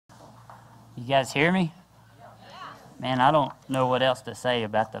You guys hear me? Man, I don't know what else to say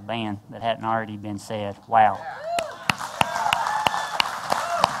about the band that hadn't already been said. Wow.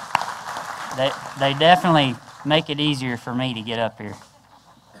 They definitely make it easier for me to get up here.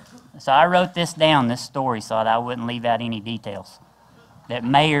 So I wrote this down, this story, so that I wouldn't leave out any details that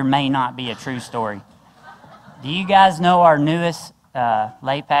may or may not be a true story. Do you guys know our newest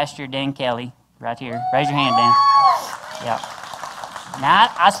lay pastor, Dan Kelly, right here? Raise your hand, Dan. Yeah.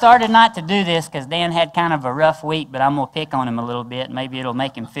 Now, I started not to do this because Dan had kind of a rough week, but I'm going to pick on him a little bit. Maybe it'll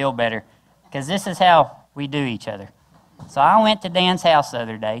make him feel better because this is how we do each other. So I went to Dan's house the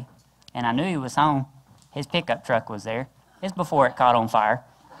other day, and I knew he was home. His pickup truck was there. It's before it caught on fire.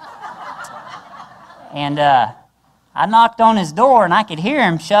 And I knocked on his door, and I could hear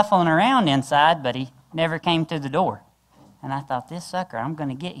him shuffling around inside, but he never came to the door. And I thought, this sucker, I'm going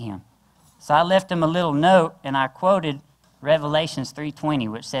to get him. So I left him a little note, and I quoted Revelations 3:20,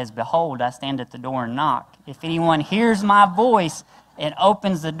 which says, "Behold, I stand at the door and knock. If anyone hears my voice and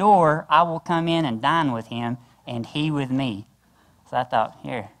opens the door, I will come in and dine with him, and he with me." So I thought,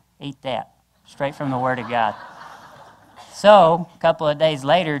 here, eat that, straight from the Word of God. So a couple of days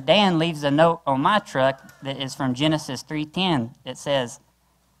later, Dan leaves a note on my truck that is from Genesis 3:10. It says,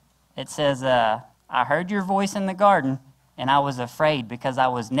 "I heard your voice in the garden, and I was afraid because I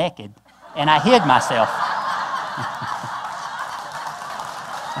was naked, and I hid myself."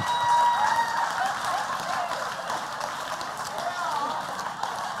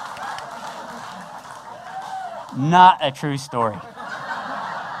 Not a true story.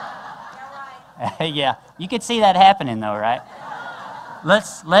 Yeah, you could see that happening though, right?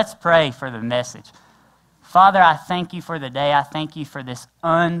 Let's pray for the message. Father, I thank you for the day. I thank you for this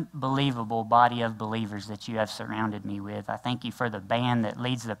unbelievable body of believers that you have surrounded me with. I thank you for the band that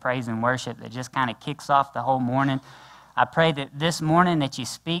leads the praise and worship that just kind of kicks off the whole morning. I pray that this morning that you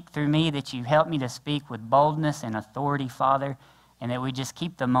speak through me, that you help me to speak with boldness and authority, Father, and that we just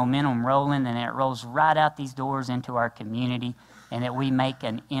keep the momentum rolling and it rolls right out these doors into our community and that we make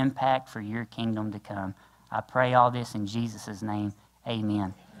an impact for your kingdom to come. I pray all this in Jesus' name.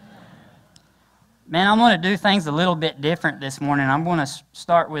 Amen. Man, I'm going to do things a little bit different this morning. I'm going to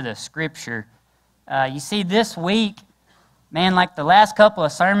start with a scripture. You see, this week, man, like the last couple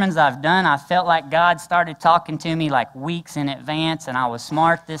of sermons I've done, I felt like God started talking to me like weeks in advance, and I was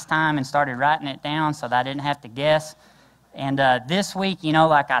smart this time and started writing it down so that I didn't have to guess. And this week,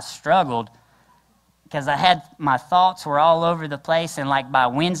 like I struggled because my thoughts were all over the place. And like by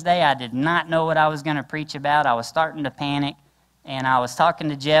Wednesday, I did not know what I was going to preach about. I was starting to panic. And I was talking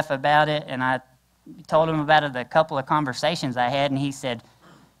to Jeff about it. And I told him about it, a couple of conversations I had. And he said,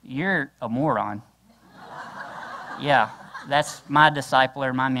 "You're a moron." Yeah, that's my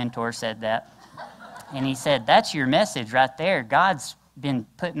discipler, my mentor said that. And he said, "That's your message right there. God's been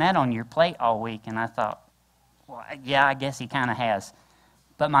putting that on your plate all week." And I thought, well, yeah, I guess he kind of has.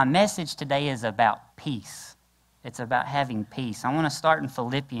 But my message today is about peace. It's about having peace. I want to start in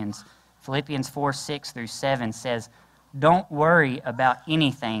Phillippians. Philippians 4:6-7 says, "Don't worry about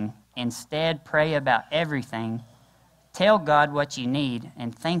anything. Instead, pray about everything. Tell God what you need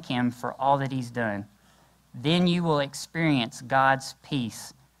and thank Him for all that He's done. Then you will experience God's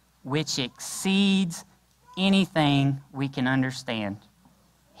peace, which exceeds anything we can understand.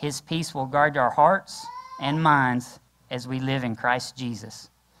 His peace will guard our hearts and minds as we live in Christ Jesus."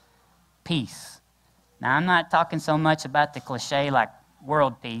 Peace. Now, I'm not talking so much about the cliche like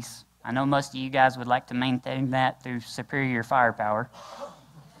world peace. I know most of you guys would like to maintain that through superior firepower,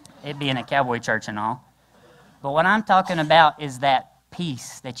 it being a cowboy church and all. But what I'm talking about is that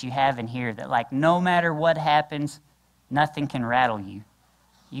peace that you have in here that like no matter what happens, nothing can rattle you.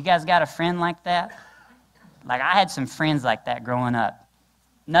 You guys got a friend like that? Like I had some friends like that growing up.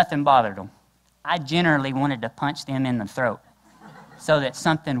 Nothing bothered them. I generally wanted to punch them in the throat so that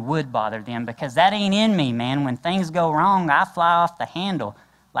something would bother them because that ain't in me, man. When things go wrong, I fly off the handle.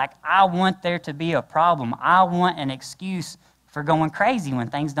 Like I want there to be a problem. I want an excuse for going crazy when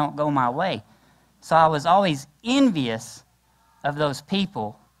things don't go my way. So I was always envious of those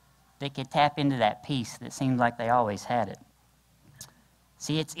people that could tap into that peace that seemed like they always had it.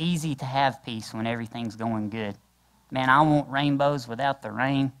 See, it's easy to have peace when everything's going good. Man, I want rainbows without the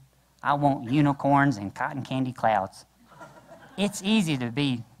rain. I want unicorns and cotton candy clouds. It's easy to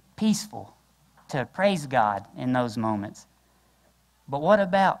be peaceful, to praise God in those moments. But what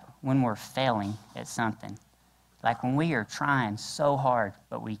about when we're failing at something? Like when we are trying so hard,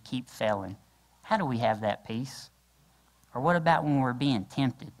 but we keep failing. How do we have that peace? Or what about when we're being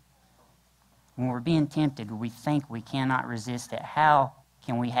tempted? When we're being tempted, we think we cannot resist it. How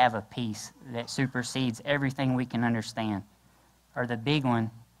can we have a peace that supersedes everything we can understand? Or the big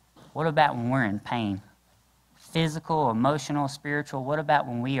one, What about when we're in pain? Physical, emotional, spiritual. What about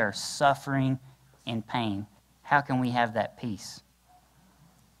when we are suffering in pain? How can we have that peace?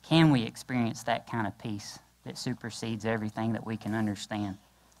 Can we experience that kind of peace that supersedes everything that we can understand?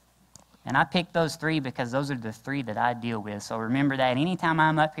 And I picked those three because those are the three that I deal with. So remember that anytime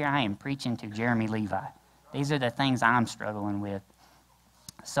I'm up here, I am preaching to Jeremy Levi. These are the things I'm struggling with.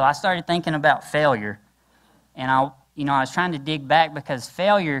 So I started thinking about failure. And I was trying to dig back because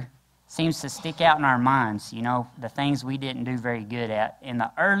failure seems to stick out in our minds, the things we didn't do very good at. And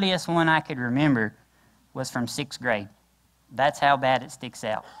the earliest one I could remember was from 6th grade. That's how bad it sticks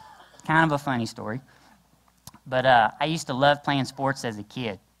out. Kind of a funny story. But I used to love playing sports as a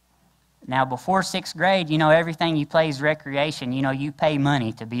kid. Now, before 6th grade, everything you play is recreation. You pay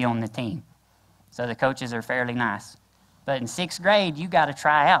money to be on the team. So the coaches are fairly nice. But in 6th grade, you got to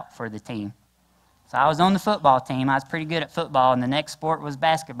try out for the team. So I was on the football team. I was pretty good at football, and the next sport was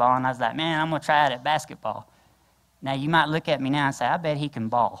basketball. And I was like, man, I'm going to try it at basketball. Now, you might look at me now and say, I bet he can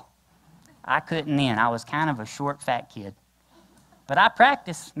ball. I couldn't then. I was kind of a short, fat kid. But I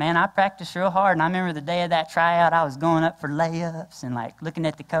practiced real hard. And I remember the day of that tryout, I was going up for layups and looking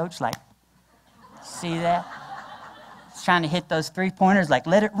at the coach see that? I was trying to hit those three-pointers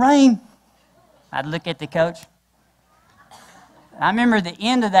let it rain. I'd look at the coach. I remember the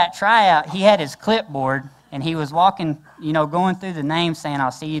end of that tryout, he had his clipboard, and he was walking, going through the names saying, I'll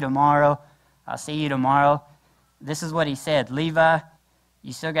see you tomorrow. I'll see you tomorrow. This is what he said, Levi,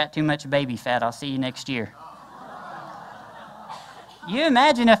 you still got too much baby fat. I'll see you next year. You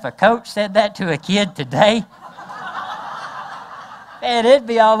imagine if a coach said that to a kid today? Man, it'd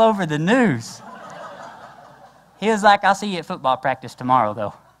be all over the news. He was like, I'll see you at football practice tomorrow,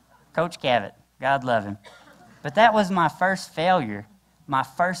 though. Coach Cavett, God love him. But that was my first failure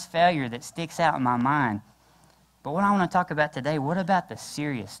that sticks out in my mind. But what I want to talk about today, what about the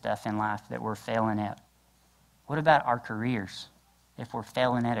serious stuff in life that we're failing at? What about our careers, if we're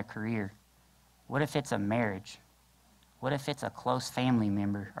failing at a career? What if it's a marriage? What if it's a close family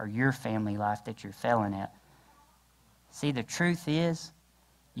member or your family life that you're failing at? See, the truth is,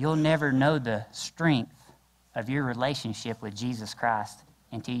 you'll never know the strength of your relationship with Jesus Christ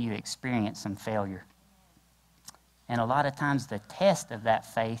until you experience some failure. And a lot of times the test of that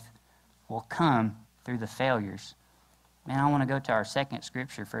faith will come through the failures. Man, I want to go to our second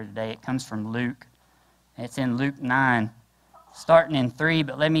scripture for today. It comes from Luke. It's in Luke 9, starting in 3,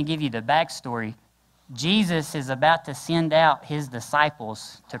 but let me give you the backstory. Jesus is about to send out his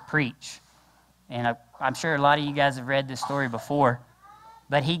disciples to preach. And I'm sure a lot of you guys have read this story before,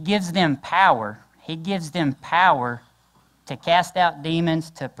 but he gives them power. He gives them power to cast out demons,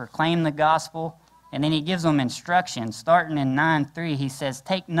 to proclaim the gospel, and then he gives them instructions. Starting in 9:3, he says,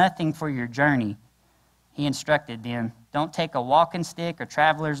 take nothing for your journey. He instructed them, don't take a walking stick or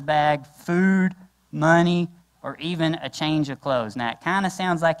traveler's bag, food, money, or even a change of clothes. Now, it kind of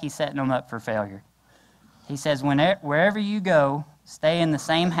sounds like he's setting them up for failure. He says, wherever you go, stay in the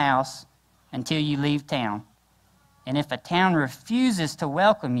same house until you leave town. And if a town refuses to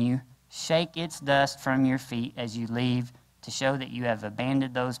welcome you, shake its dust from your feet as you leave to show that you have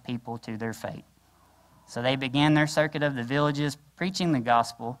abandoned those people to their fate. So they began their circuit of the villages, preaching the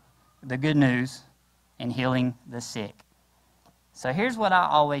gospel, the good news, and healing the sick. So here's what I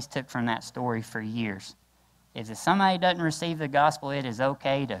always took from that story for years. Is if somebody doesn't receive the gospel, it is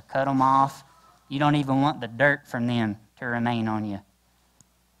okay to cut them off. You don't even want the dirt from them to remain on you.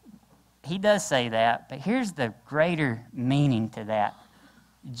 He does say that, but here's the greater meaning to that.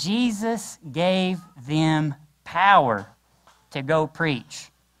 Jesus gave them power to go preach.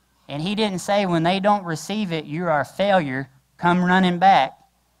 And he didn't say when they don't receive it, you are a failure, come running back.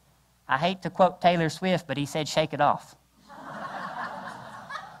 I hate to quote Taylor Swift, but he said, shake it off.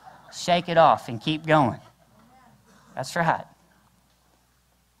 Shake it off and keep going. That's right.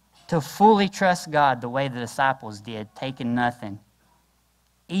 To fully trust God the way the disciples did, taking nothing.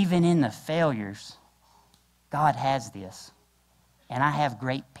 Even in the failures, God has this. And I have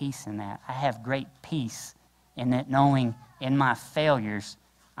great peace in that. I have great peace in that, knowing in my failures,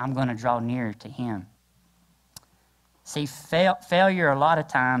 I'm going to draw nearer to him. See, failure a lot of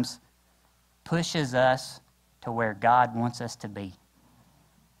times pushes us to where God wants us to be.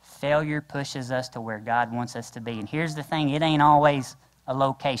 Failure pushes us to where God wants us to be. And here's the thing, it ain't always a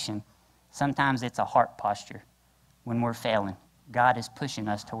location. Sometimes it's a heart posture when we're failing. God is pushing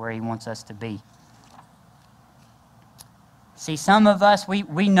us to where he wants us to be. See, some of us, we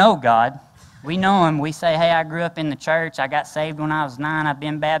know God. We know him. We say, hey, I grew up in the church. I got saved when I was 9. I've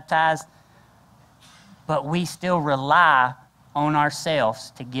been baptized. But we still rely on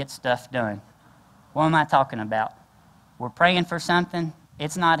ourselves to get stuff done. What am I talking about? We're praying for something.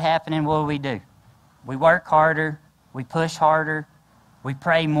 it's not happening, what do? We work harder, we push harder, we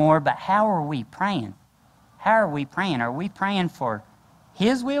pray more, but how are we praying? How are we praying? Are we praying for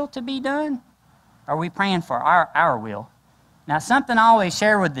His will to be done? Or are we praying for our will? Now, something I always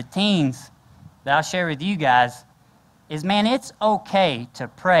share with the teens that I'll share with you guys is, man, it's okay to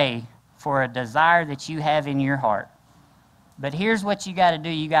pray for a desire that you have in your heart. But here's what you got to do.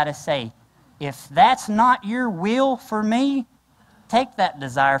 You got to say, if that's not your will for me, take that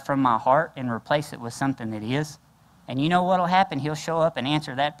desire from my heart and replace it with something that is. And you know what will happen? He'll show up and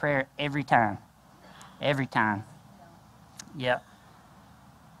answer that prayer every time. Every time. Yep.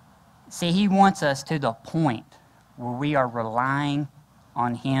 See, He wants us to the point where we are relying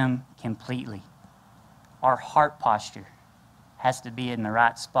on Him completely. Our heart posture has to be in the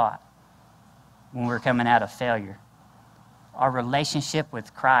right spot when we're coming out of failure. Our relationship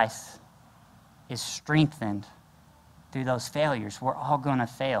with Christ is strengthened through those failures. We're all going to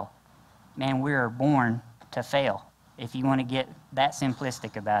fail. Man, we are born to fail, if you want to get that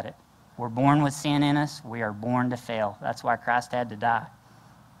simplistic about it. We're born with sin in us. We are born to fail. That's why Christ had to die.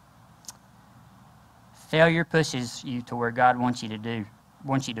 Failure pushes you to where God wants you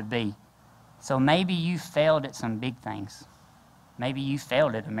to be. So maybe you failed at some big things. Maybe you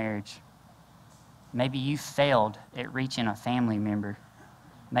failed at a marriage. Maybe you failed at reaching a family member.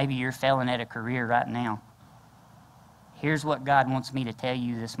 Maybe you're failing at a career right now. Here's what God wants me to tell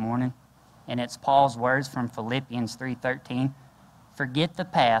you this morning, and it's Paul's words from Phillippians 3:13. Forget the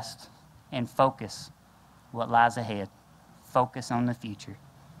past and focus what lies ahead. Focus on the future.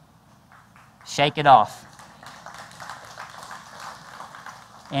 Shake it off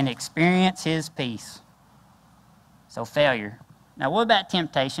and experience His peace. So failure. Now what about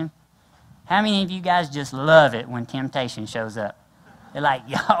temptation? How many of you guys just love it when temptation shows up? They're like,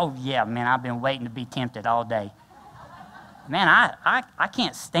 oh yeah, man, I've been waiting to be tempted all day. Man, I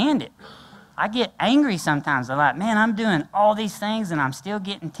can't stand it. I get angry sometimes. I'm like, man, I'm doing all these things and I'm still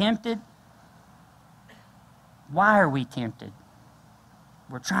getting tempted. Why are we tempted?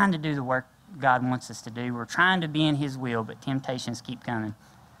 We're trying to do the work God wants us to do. We're trying to be in His will, but temptations keep coming.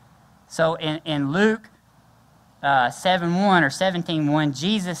 So in Luke 7:1 or 17:1,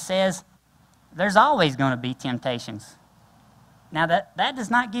 Jesus says, there's always going to be temptations. Now that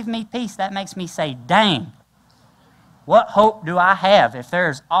does not give me peace. That makes me say, dang, what hope do I have if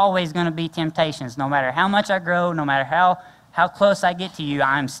there's always going to be temptations? No matter how much I grow, no matter how close I get to you,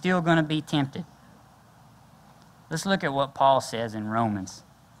 I'm still going to be tempted. Let's look at what Paul says in Romans.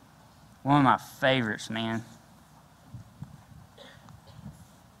 One of my favorites, man.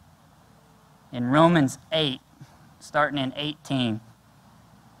 In Romans 8, starting in 18,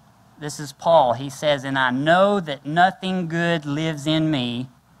 this is Paul. He says, and I know that nothing good lives in me,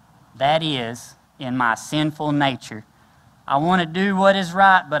 that is, in my sinful nature. I want to do what is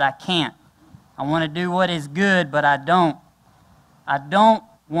right, but I can't. I want to do what is good, but I don't. I don't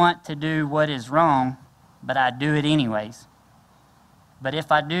want to do what is wrong, but I do it anyways. But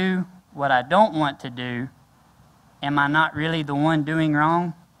if I do what I don't want to do, am I not really the one doing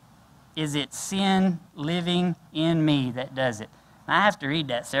wrong? Is it sin living in me that does it? I have to read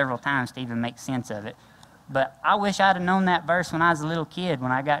that several times to even make sense of it. But I wish I'd have known that verse when I was a little kid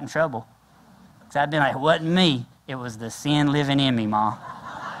when I got in trouble. Because I'd been like, it wasn't me. It was the sin living in me, Ma.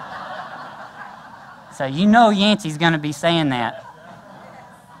 So you know Yancey's going to be saying that.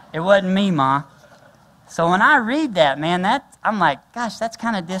 It wasn't me, Ma. So when I read that, man, I'm like, gosh, that's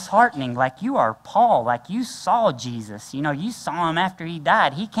kind of disheartening. Like, you are Paul. Like, you saw Jesus. You know, you saw Him after He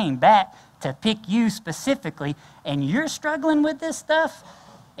died. He came back to pick you specifically, and you're struggling with this stuff?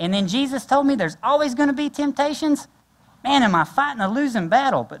 And then Jesus told me there's always going to be temptations? Man, am I fighting a losing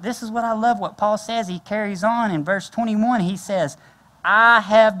battle? But this is what I love what Paul says. He carries on in verse 21. He says, I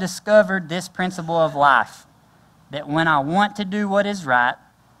have discovered this principle of life, that when I want to do what is right,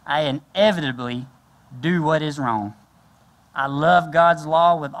 I inevitably do what is wrong. I love God's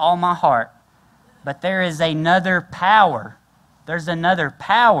law with all my heart, but there is another power. There's another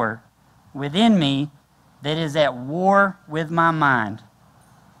power within me that is at war with my mind.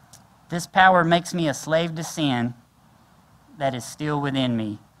 This power makes me a slave to sin that is still within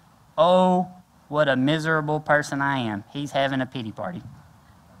me. Oh, what a miserable person I am. He's having a pity party.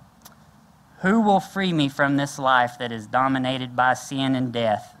 Who will free me from this life that is dominated by sin and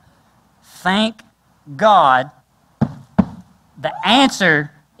death? Thank God. The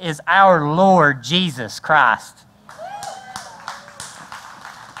answer is our Lord Jesus Christ.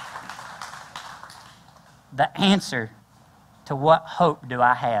 The answer to what hope do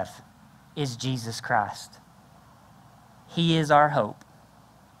I have is Jesus Christ. He is our hope.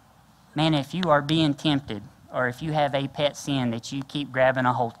 Man, if you are being tempted, or if you have a pet sin that you keep grabbing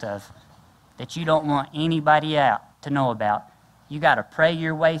a hold of, that you don't want anybody out to know about, you got to pray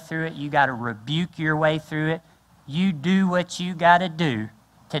your way through it. You got to rebuke your way through it. You do what you got to do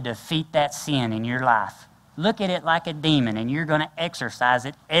to defeat that sin in your life. Look at it like a demon, and you're going to exorcise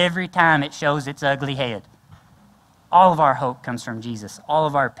it every time it shows its ugly head. All of our hope comes from Jesus. All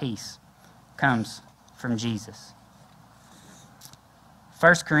of our peace comes from Jesus.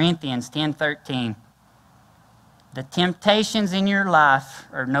 1 Corinthians 10:13. The temptations in your life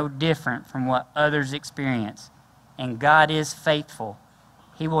are no different from what others experience, and God is faithful.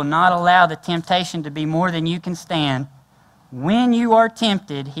 He will not allow the temptation to be more than you can stand. When you are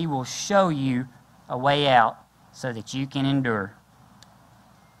tempted, He will show you a way out so that you can endure.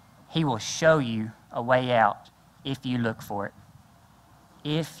 He will show you a way out if you look for it.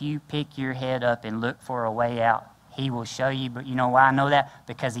 If you pick your head up and look for a way out, He will show you. But you know why I know that?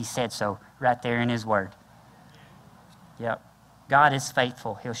 Because He said so right there in His Word. Yep. God is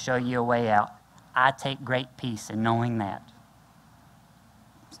faithful. He'll show you a way out. I take great peace in knowing that.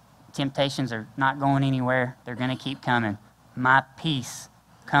 Temptations are not going anywhere. They're going to keep coming. My peace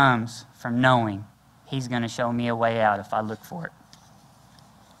comes from knowing He's going to show me a way out if I look for it.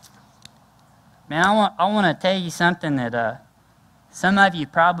 Man, I want to tell you something that some of you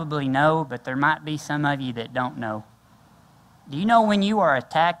probably know, but there might be some of you that don't know. Do you know when you are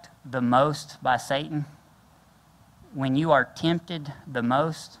attacked the most by Satan? When you are tempted the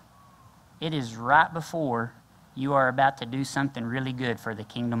most, it is right before you are about to do something really good for the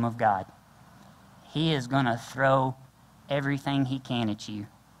kingdom of God. He is going to throw everything he can at you.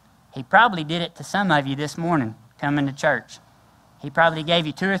 He probably did it to some of you this morning coming to church. He probably gave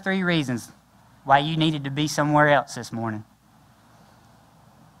you 2 or 3 reasons why you needed to be somewhere else this morning.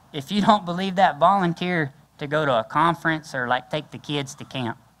 If you don't believe that, volunteer to go to a conference or like take the kids to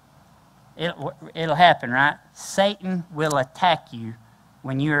camp. It'll happen, right? Satan will attack you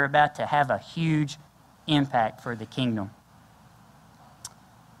when you're about to have a huge impact for the kingdom.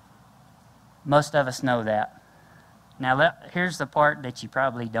 Most of us know that. Now, here's the part that you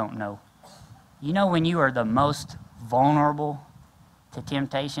probably don't know. You know when you are the most vulnerable to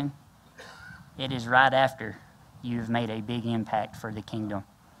temptation? It is right after you've made a big impact for the kingdom.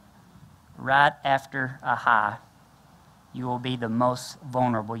 Right after a high, you will be the most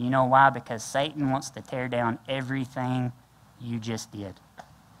vulnerable. You know why? Because Satan wants to tear down everything you just did.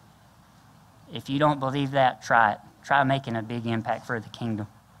 If you don't believe that, try it. Try making a big impact for the kingdom.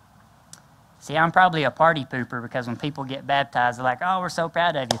 See, I'm probably a party pooper because when people get baptized, they're like, oh, we're so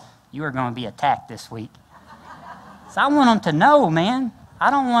proud of you. You are going to be attacked this week. So I want them to know, man.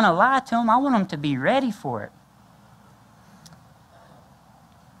 I don't want to lie to them. I want them to be ready for it.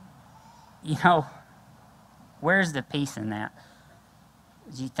 You know, where's the peace in that?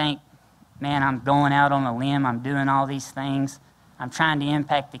 Do you think, man, I'm going out on a limb, I'm doing all these things, I'm trying to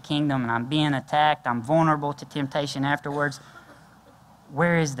impact the kingdom, and I'm being attacked, I'm vulnerable to temptation afterwards.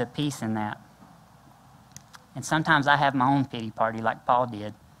 Where is the peace in that? And sometimes I have my own pity party like Paul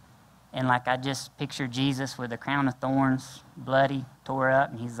did. And like I just picture Jesus with a crown of thorns, bloody, tore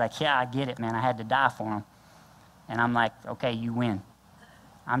up, and he's like, yeah, I get it, man, I had to die for him. And I'm like, okay, you win.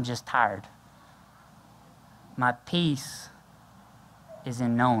 I'm just tired. My peace is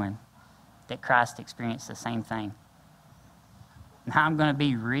in knowing that Christ experienced the same thing. Now I'm going to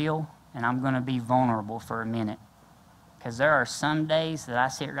be real and I'm going to be vulnerable for a minute. Because there are some days that I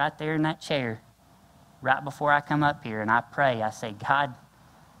sit right there in that chair right before I come up here and I pray. I say, God,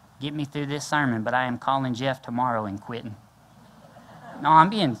 get me through this sermon, but I am calling Jeff tomorrow and quitting. No,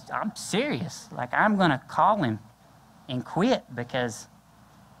 I'm serious. Like I'm going to call him and quit because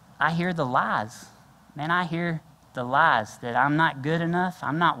I hear the lies. Man, I hear the lies that I'm not good enough.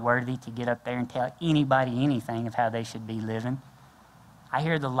 I'm not worthy to get up there and tell anybody anything of how they should be living. I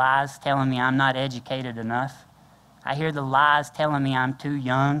hear the lies telling me I'm not educated enough. I hear the lies telling me I'm too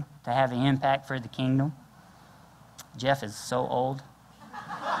young to have an impact for the kingdom. Jeff is so old.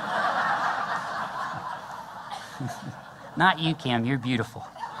 Not you, Kim. You're beautiful.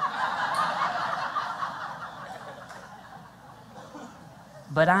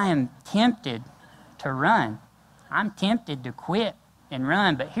 But I am tempted to run. I'm tempted to quit and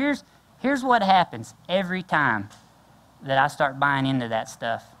run. But here's what happens every time that I start buying into that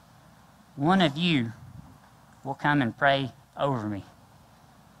stuff. One of you will come and pray over me.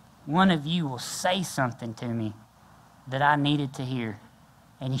 One of you will say something to me that I needed to hear.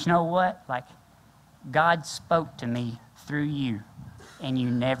 And you know what? Like, God spoke to me through you, and you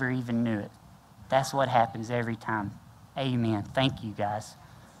never even knew it. That's what happens every time. Amen. Thank you, guys.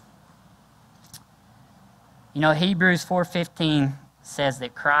 You know, Hebrews 4:15 says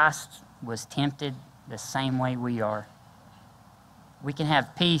that Christ was tempted the same way we are. We can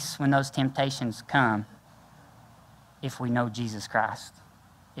have peace when those temptations come if we know Jesus Christ,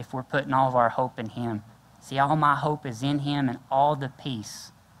 if we're putting all of our hope in Him. See, all my hope is in Him, and all the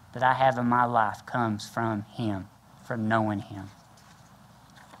peace that I have in my life comes from Him, from knowing Him.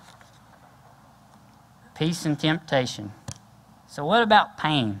 Peace and temptation. So what about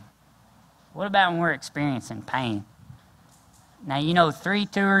pain? What about when we're experiencing pain? Now, 3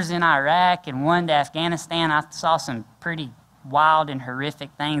 tours in Iraq and 1 to Afghanistan, I saw some pretty wild and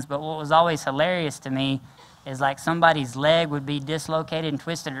horrific things, but what was always hilarious to me is like somebody's leg would be dislocated and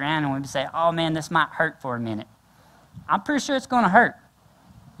twisted around, and we'd say, oh man, this might hurt for a minute. I'm pretty sure it's going to hurt.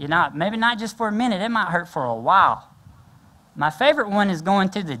 Maybe not just for a minute, it might hurt for a while. My favorite one is going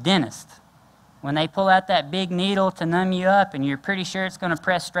to the dentist. When they pull out that big needle to numb you up and you're pretty sure it's going to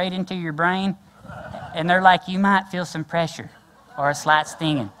press straight into your brain, and they're like, you might feel some pressure or a slight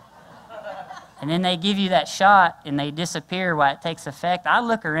stinging. And then they give you that shot and they disappear while it takes effect. I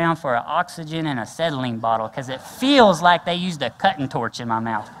look around for an oxygen and acetylene bottle because it feels like they used a cutting torch in my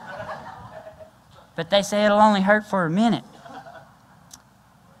mouth. But they say it'll only hurt for a minute.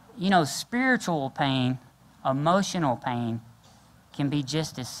 Spiritual pain, emotional pain can be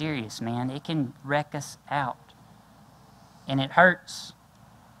just as serious, man. It can wreck us out. And it hurts.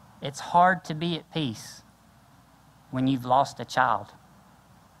 It's hard to be at peace when you've lost a child.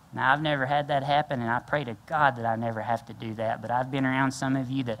 Now, I've never had that happen, and I pray to God that I never have to do that, but I've been around some of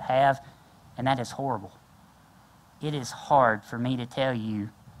you that have, and that is horrible. It is hard for me to tell you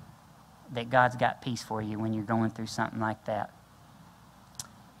that God's got peace for you when you're going through something like that.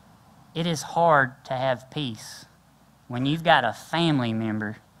 It is hard to have peace when you've got a family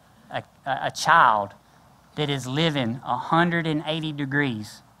member, a child, that is living 180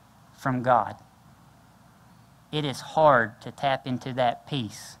 degrees from God. It is hard to tap into that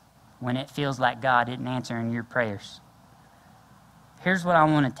peace when it feels like God isn't answering your prayers. Here's what I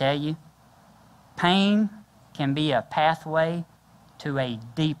want to tell you. Pain can be a pathway to a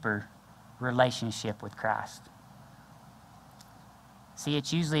deeper relationship with Christ. See,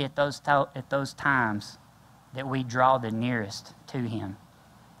 it's usually at those times that we draw the nearest to Him.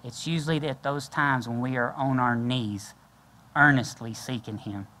 It's usually at those times when we are on our knees, earnestly seeking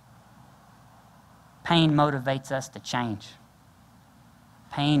Him. Pain motivates us to change.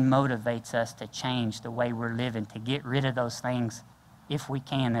 Pain motivates us to change the way we're living, to get rid of those things, if we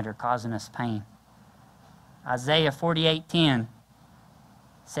can, that are causing us pain. Isaiah 48:10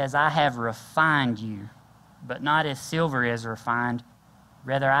 says, I have refined you, but not as silver is refined.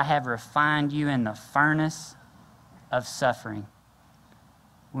 Rather, I have refined you in the furnace of suffering.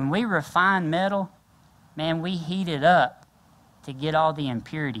 When we refine metal, man, we heat it up to get all the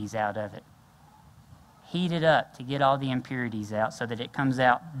impurities out of it. Heat it up to get all the impurities out so that it comes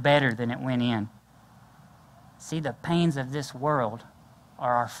out better than it went in. See, the pains of this world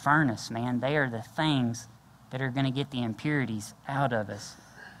are our furnace, man. They are the things that are going to get the impurities out of us.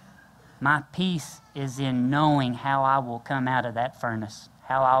 My peace is in knowing how I will come out of that furnace,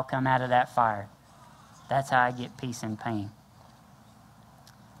 how I'll come out of that fire. That's how I get peace in pain.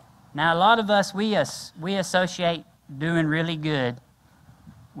 Now, a lot of us, we associate doing really good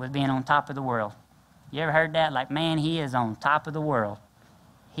with being on top of the world. You ever heard that? Like, man, he is on top of the world.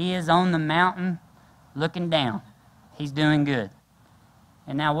 He is on the mountain looking down. He's doing good.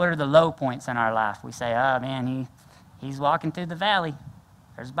 And now, what are the low points in our life? We say, oh, man, he's walking through the valley.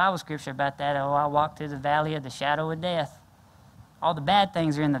 There's a Bible scripture about that. Oh, I walk through the valley of the shadow of death. All the bad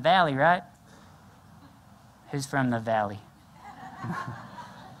things are in the valley, right? Who's from the valley?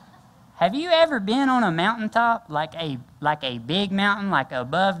 Have you ever been on a mountaintop, like a big mountain, like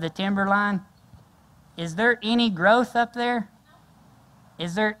above the timberline? Is there any growth up there?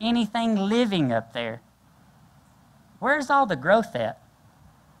 Is there anything living up there? Where's all the growth at?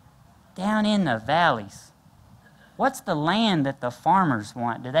 Down in the valleys. What's the land that the farmers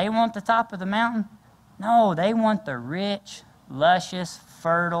want? Do they want the top of the mountain? No, they want the rich, luscious,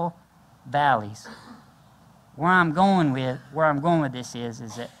 fertile valleys. Where I'm going with this is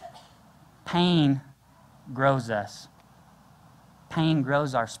that pain grows us. Pain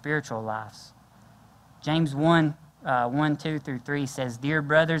grows our spiritual lives. James 1:2-3 says, Dear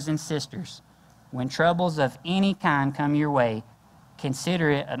brothers and sisters, when troubles of any kind come your way,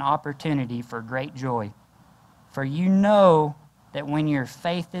 consider it an opportunity for great joy. For you know that when your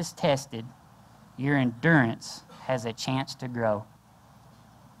faith is tested, your endurance has a chance to grow.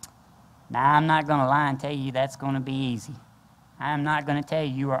 Now, I'm not going to lie and tell you that's going to be easy. I'm not going to tell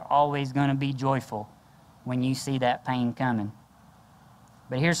you you are always going to be joyful when you see that pain coming.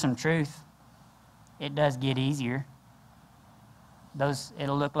 But here's some truth. It does get easier.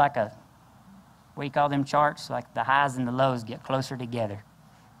 It'll look like We call them charts, like the highs and the lows get closer together,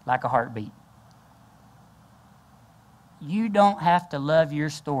 like a heartbeat. You don't have to love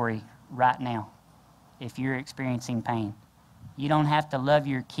your story right now if you're experiencing pain. You don't have to love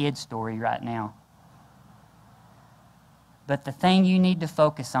your kid's story right now. But the thing you need to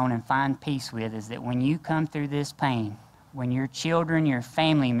focus on and find peace with is that when you come through this pain, when your children, your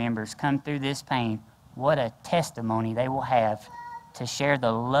family members come through this pain, what a testimony they will have to share the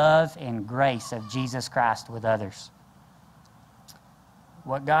love and grace of Jesus Christ with others.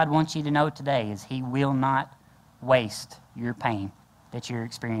 What God wants you to know today is He will not waste your pain that you're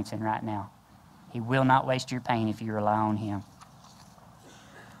experiencing right now. He will not waste your pain if you rely on Him.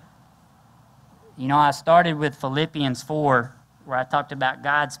 You know, I started with Phillippians 4, where I talked about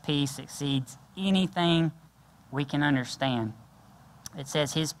God's peace exceeds anything we can understand. It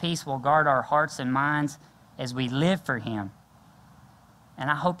says His peace will guard our hearts and minds as we live for Him. And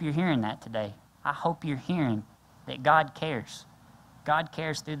I hope you're hearing that today. I hope you're hearing that God cares. God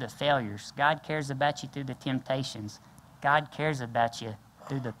cares through the failures. God cares about you through the temptations. God cares about you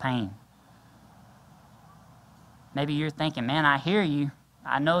through the pain. Maybe you're thinking, man, I hear you.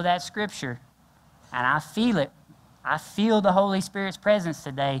 I know that scripture. And I feel it. I feel the Holy Spirit's presence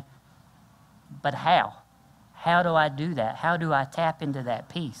today. But how? How do I do that? How do I tap into that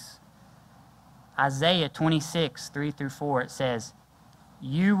peace? Isaiah 26, 3-4, it says,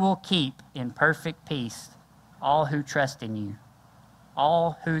 "You will keep in perfect peace all who trust in you,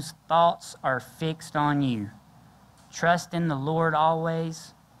 all whose thoughts are fixed on you. Trust in the Lord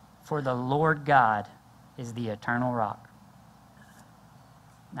always, for the Lord God is the eternal rock."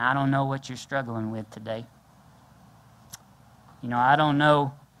 Now, I don't know what you're struggling with today. You know, I don't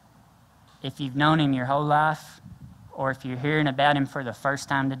know if you've known Him your whole life or if you're hearing about Him for the first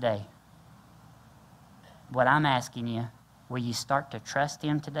time today. What I'm asking you, will you start to trust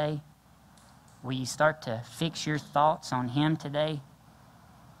Him today? Will you start to fix your thoughts on Him today?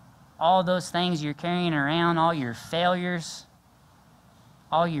 All those things you're carrying around, all your failures,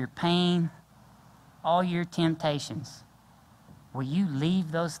 all your pain, all your temptations, will you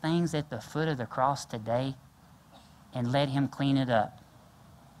leave those things at the foot of the cross today and let Him clean it up?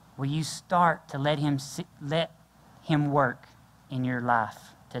 Will you start to let Him work in your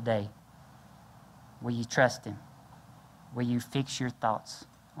life today? Will you trust Him? Will you fix your thoughts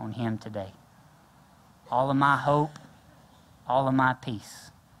on Him today? All of my hope, all of my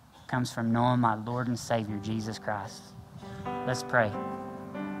peace comes from knowing my Lord and Savior, Jesus Christ. Let's pray.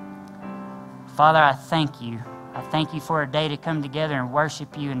 Father, I thank You. I thank You for a day to come together and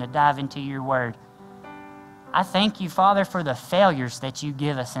worship You and to dive into Your Word. I thank You, Father, for the failures that You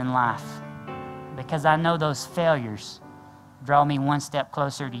give us in life, because I know those failures draw me one step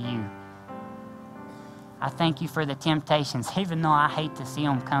closer to You. I thank You for the temptations, even though I hate to see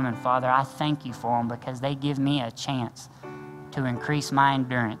them coming, Father. I thank You for them because they give me a chance to increase my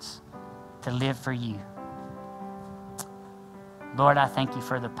endurance to live for You. Lord, I thank You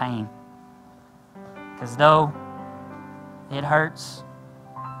for the pain, because though it hurts,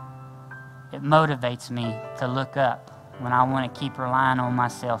 it motivates me to look up when I want to keep relying on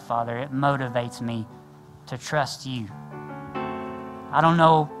myself, Father. It motivates me to trust You. I don't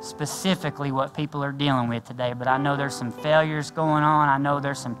know specifically what people are dealing with today, but I know there's some failures going on. I know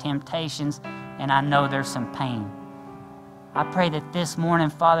there's some temptations, and I know there's some pain. I pray that this morning,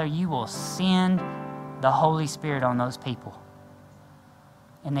 Father, You will send the Holy Spirit on those people,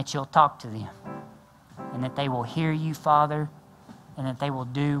 and that You'll talk to them, and that they will hear You, Father, and that they will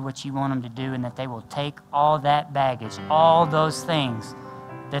do what You want them to do, and that they will take all that baggage, all those things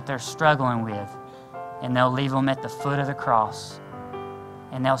that they're struggling with, and they'll leave them at the foot of the cross,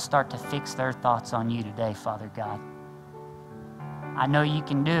 and they'll start to fix their thoughts on You today, Father God. I know You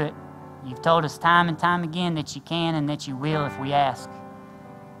can do it. You've told us time and time again that You can and that You will if we ask.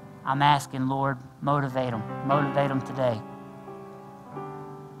 I'm asking, Lord, motivate them today.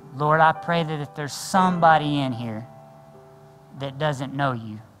 Lord, I pray that if there's somebody in here that doesn't know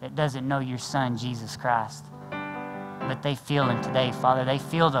You, that doesn't know Your Son, Jesus Christ, but they feel Him today, Father. They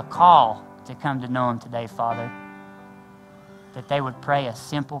feel the call to come to know Him today, Father. That they would pray a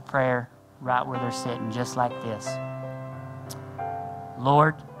simple prayer right where they're sitting, just like this.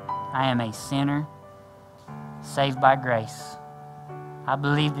 Lord, I am a sinner saved by grace. I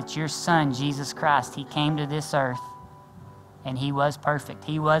believe that Your Son, Jesus Christ, He came to this earth and He was perfect.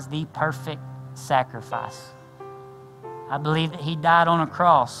 He was the perfect sacrifice. I believe that He died on a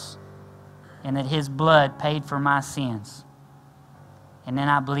cross and that His blood paid for my sins. And then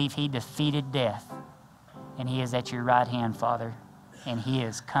I believe He defeated death, and He is at Your right hand, Father, and He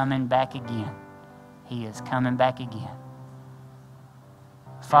is coming back again. He is coming back again.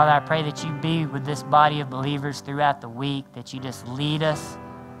 Father, I pray that you be with this body of believers throughout the week, that you just lead us,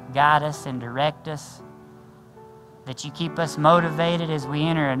 guide us, and direct us, that you keep us motivated as we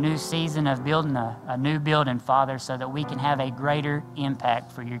enter a new season of building a new building, Father, so that we can have a greater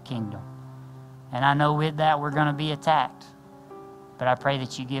impact for your kingdom. And I know with that we're going to be attacked, but I pray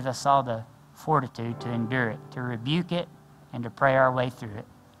that you give us all the fortitude to endure it, to rebuke it, and to pray our way through it.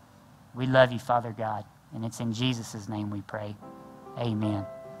 We love you, Father God, and it's in Jesus' name we pray. Amen.